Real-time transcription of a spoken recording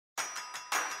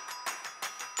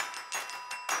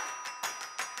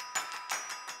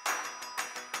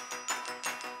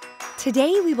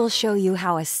Today, we will show you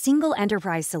how a single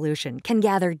enterprise solution can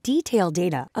gather detailed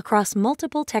data across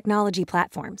multiple technology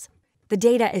platforms. The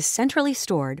data is centrally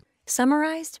stored,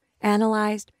 summarized,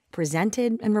 analyzed,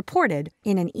 presented, and reported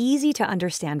in an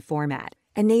easy-to-understand format,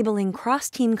 enabling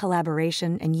cross-team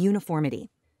collaboration and uniformity.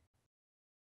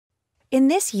 In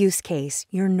this use case,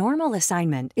 your normal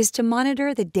assignment is to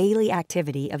monitor the daily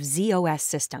activity of ZOS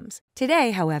systems.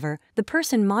 Today, however, the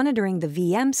person monitoring the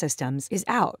VM systems is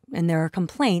out, and there are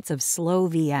complaints of slow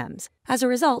VMs. As a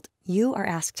result, you are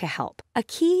asked to help. A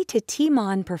key to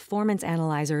TMON Performance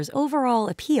Analyzer's overall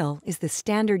appeal is the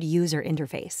standard user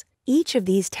interface. Each of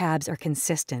these tabs are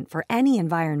consistent for any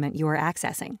environment you are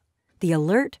accessing. The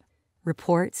alert,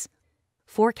 reports,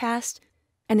 forecast,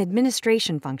 and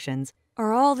administration functions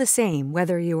are all the same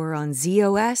whether you are on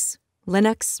ZOS,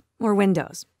 Linux, or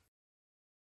Windows.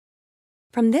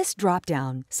 From this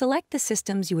drop-down, select the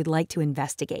systems you would like to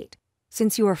investigate.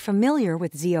 Since you are familiar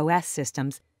with ZOS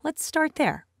systems, let's start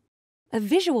there. A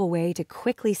visual way to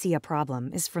quickly see a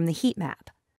problem is from the heat map.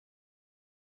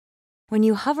 When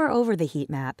you hover over the heat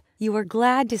map, you are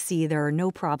glad to see there are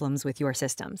no problems with your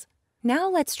systems. Now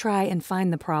let's try and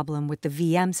find the problem with the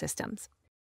VM systems.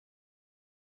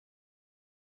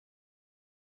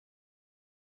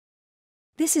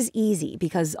 This is easy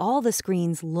because all the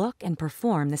screens look and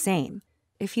perform the same.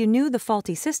 If you knew the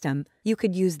faulty system, you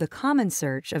could use the common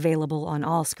search available on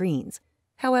all screens.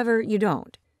 However, you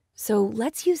don't. So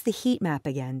let's use the heat map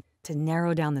again to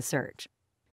narrow down the search.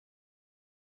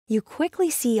 You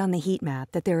quickly see on the heat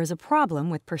map that there is a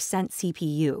problem with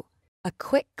 %CPU. A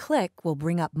quick click will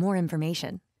bring up more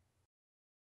information.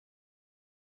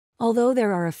 Although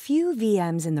there are a few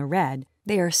VMs in the red,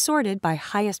 they are sorted by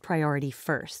highest priority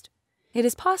first. It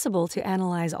is possible to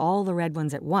analyze all the red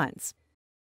ones at once.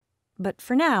 But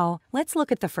for now, let's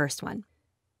look at the first one.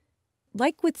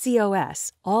 Like with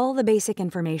ZOS, all the basic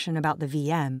information about the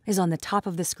VM is on the top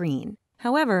of the screen.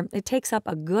 However, it takes up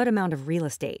a good amount of real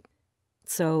estate.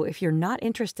 So if you're not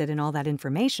interested in all that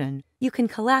information, you can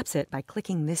collapse it by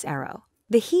clicking this arrow.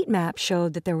 The heat map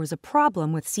showed that there was a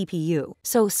problem with CPU,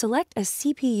 so select a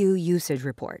CPU usage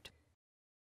report.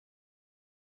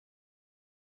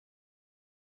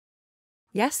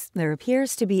 Yes, there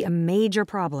appears to be a major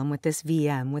problem with this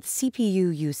VM with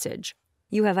CPU usage.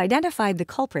 You have identified the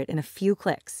culprit in a few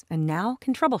clicks and now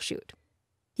can troubleshoot.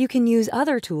 You can use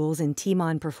other tools in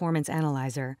TMON Performance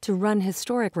Analyzer to run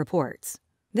historic reports.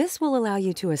 This will allow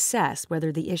you to assess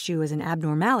whether the issue is an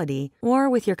abnormality or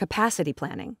with your capacity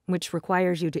planning, which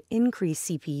requires you to increase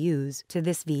CPUs to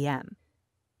this VM.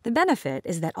 The benefit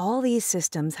is that all these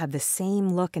systems have the same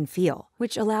look and feel,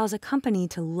 which allows a company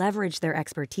to leverage their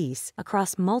expertise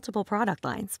across multiple product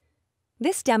lines.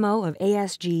 This demo of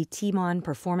ASG TMON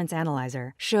Performance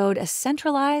Analyzer showed a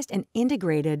centralized and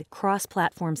integrated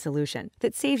cross-platform solution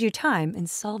that saves you time in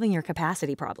solving your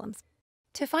capacity problems.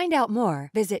 To find out more,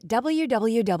 visit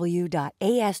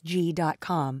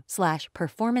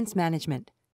www.asg.com/performance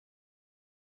management.